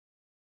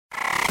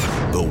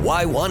The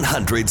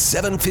Y100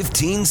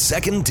 715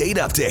 second date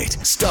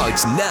update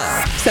starts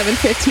now.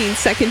 7:15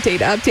 second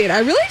date update. I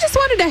really just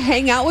wanted to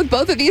hang out with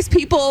both of these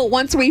people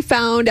once we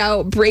found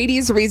out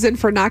Brady's reason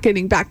for not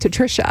getting back to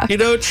Trisha. You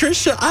know,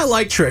 Trisha, I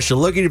like Trisha.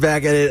 Looking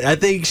back at it, I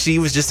think she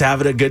was just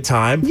having a good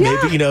time. Yeah.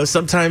 Maybe,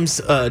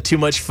 sometimes too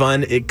much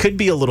fun. It could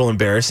be a little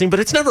embarrassing, but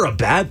it's never a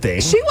bad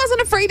thing. She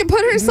wasn't afraid to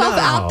put herself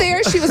out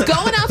there. She was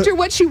going after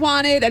what she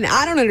wanted, and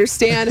I don't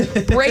understand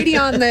Brady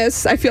on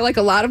this. I feel like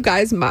a lot of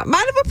guys might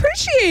have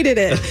appreciated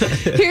it.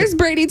 Here's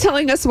Brady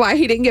telling us why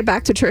he didn't get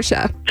back to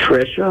Trisha.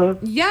 Trisha?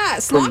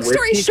 Yes, From long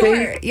story Whiskey short.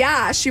 Cake?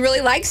 Yeah, she really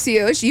likes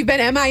you. You've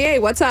been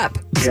MIA. What's up?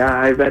 Yeah,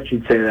 I bet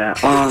you'd say that.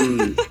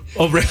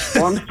 Oh, really?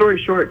 Long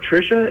story short,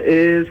 Trisha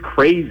is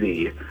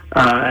crazy.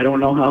 I don't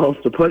know how else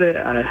to put it.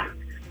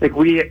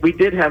 We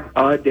did have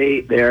a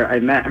date there. I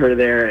met her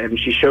there, and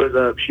she shows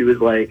up. She was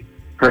like,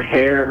 her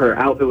hair, her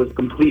outfit was a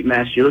complete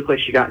mess. She looked like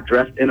she got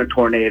dressed in a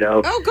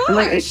tornado. Oh,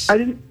 gosh.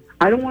 And,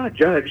 I don't want to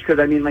judge because,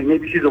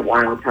 maybe she's a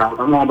wild child.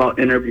 I'm all about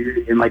inner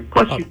beauty, and,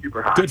 plus she's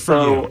super hot. Good for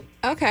you.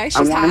 Okay, I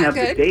she's want to hot. have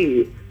Good. the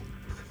date,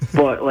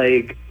 but,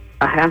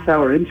 a half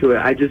hour into it,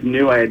 I just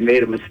knew I had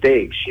made a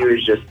mistake. She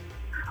was just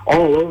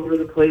all over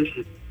the place.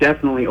 She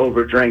definitely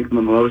overdrank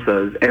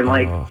mimosas. And,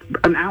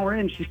 an hour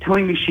in, she's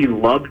telling me she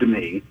loved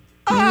me.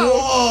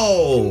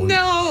 Whoa.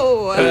 No.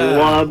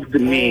 Loved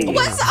me.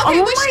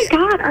 My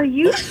God, are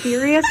you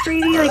serious,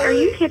 Brady? Are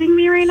you kidding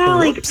me right now?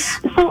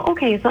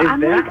 So I'm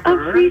that a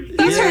her? free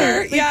That's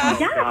spirit. her, yeah.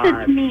 Yes,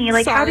 it's me. How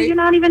do Sorry. you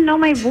not even know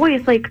my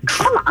voice?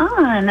 Come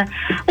on.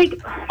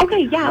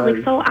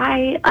 So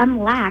I'm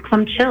lax.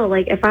 I'm chill.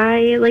 If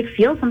I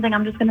feel something,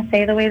 I'm just gonna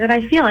say the way that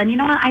I feel. And you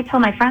know what? I tell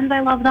my friends I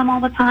love them all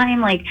the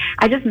time. I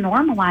just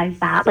normalize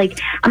that.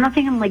 I'm not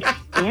saying I'm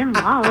in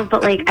love,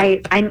 but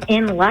I'm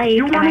in life,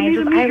 You and wanted me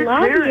to meet I your love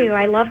parents. you.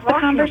 I love the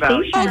Talking about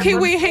conversation. Okay,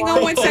 wait, hang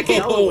on 1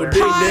 second. Oh,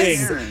 ding,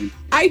 Pause. ding.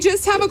 I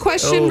just have a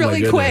question Oh, my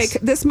really goodness.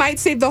 quick. This might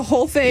save the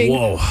whole thing.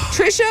 Whoa.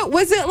 Trisha,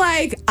 was it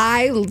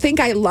I think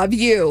I love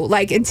you,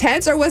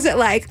 intense, or was it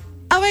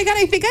oh my God,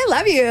 I think I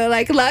love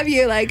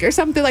you, or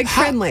something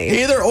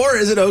friendly? Either or,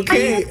 is it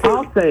okay?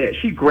 I'll say it.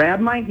 She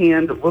grabbed my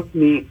hand, looked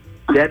me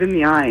dead in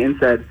the eye, and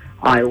said,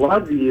 I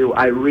love you.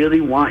 I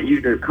really want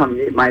you to come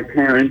meet my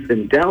parents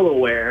in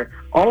Delaware.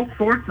 All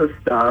sorts of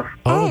stuff.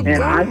 Oh,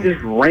 and I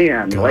just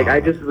ran. I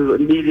just was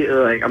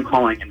immediately I'm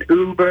calling an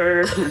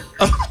Uber.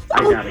 I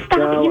gotta Stop.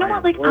 go. You know I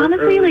what? have work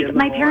Honestly, early in the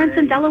my parents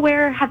in morning.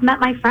 Delaware have met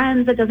my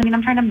friends. That doesn't mean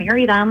I'm trying to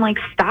marry them.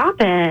 Stop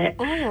it.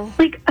 Oh.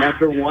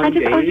 After one I was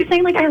date? just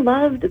saying, I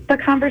loved the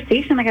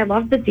conversation. I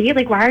loved the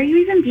date. Why are you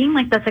even being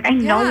like this? I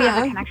know we have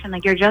Yeah. a connection.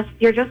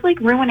 You're just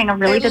ruining a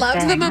really I good loved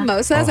thing. the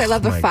mimosas. I Oh,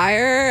 love the my-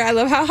 fire. I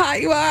love how hot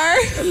you are.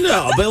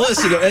 No, but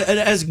listen, and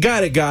as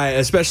guy to guy,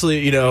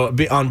 especially,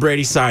 on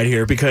Brady's side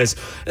here, because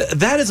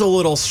that is a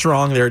little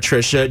strong there,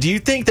 Trisha. Do you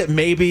think that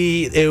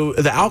maybe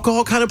the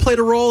alcohol kind of played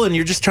a role and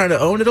you're just trying to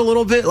own it a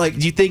little bit?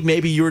 Do you think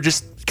maybe you were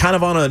just kind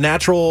of on a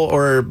natural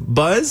or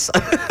buzz?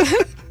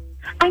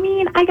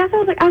 I guess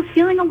I was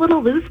feeling a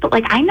little loose, but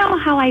I know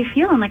how I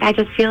feel, and I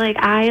just feel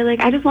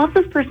I just love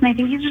this person. I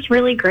think he's just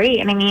really great.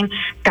 And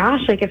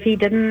gosh, if he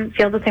didn't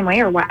feel the same way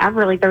or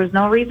whatever, there was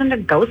no reason to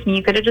ghost me.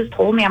 You could have just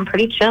told me. I'm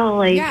pretty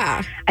chill.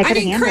 Yeah. I could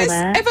have handled Chris,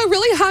 it. if a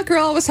really hot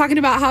girl was talking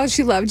about how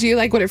she loved you,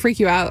 would it freak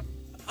you out?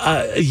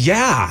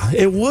 Yeah,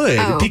 it would,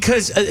 Oh.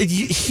 because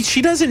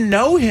she doesn't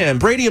know him.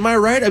 Brady, am I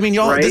right?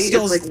 Y'all. Right? This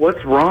girl's It's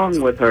what's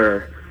wrong with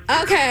her?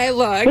 Okay,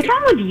 look. What's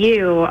wrong with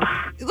you?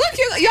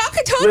 Look, y'all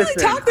could totally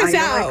Listen, talk this I know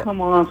out. I come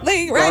off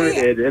Right?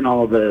 started in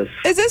all this.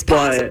 Is this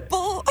but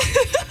possible?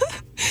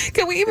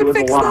 Can we It even was a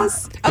fix lot.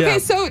 this? Okay, Yeah.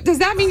 so does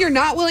that mean you're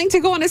not willing to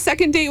go on a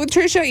second date with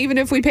Trisha, even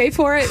if we pay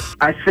for it?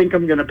 I think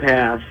I'm gonna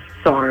pass.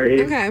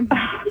 Sorry. Okay.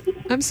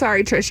 I'm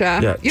sorry,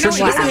 Trisha. Yeah, You know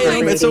Trisha, what? it's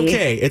okay. It's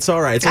okay. It's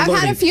all right. It's a I've had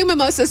learning. a few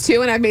mimosas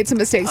too, and I've made some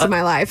mistakes in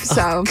my life.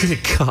 So Good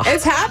God.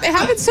 it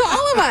happens to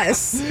all of us,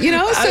 So you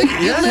yeah,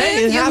 live,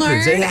 it you happens,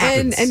 learn, it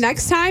happens. and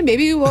next time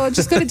maybe we'll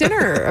just go to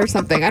dinner or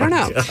something. I don't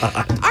know.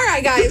 All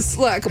right, guys,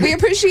 look, we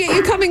appreciate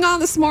you coming on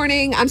this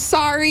morning. I'm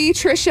sorry,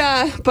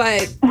 Trisha,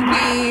 but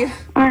we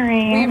All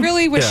right.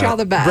 really wish you all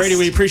the best. Brady,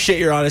 we appreciate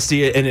your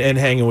honesty and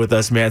hanging with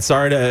us, man.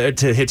 Sorry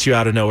to hit you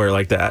out of nowhere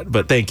like that,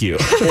 but thank you.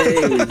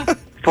 Hey,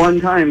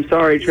 fun time.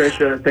 Sorry,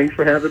 Trisha. Thanks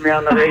for having me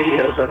on the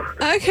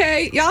radio.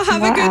 Okay, y'all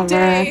have a Whatever. good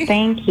day.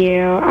 Thank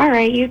you. All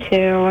right, you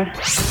too.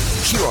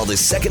 Hear all the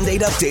second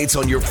date updates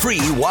on your free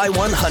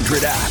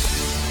Y100 app.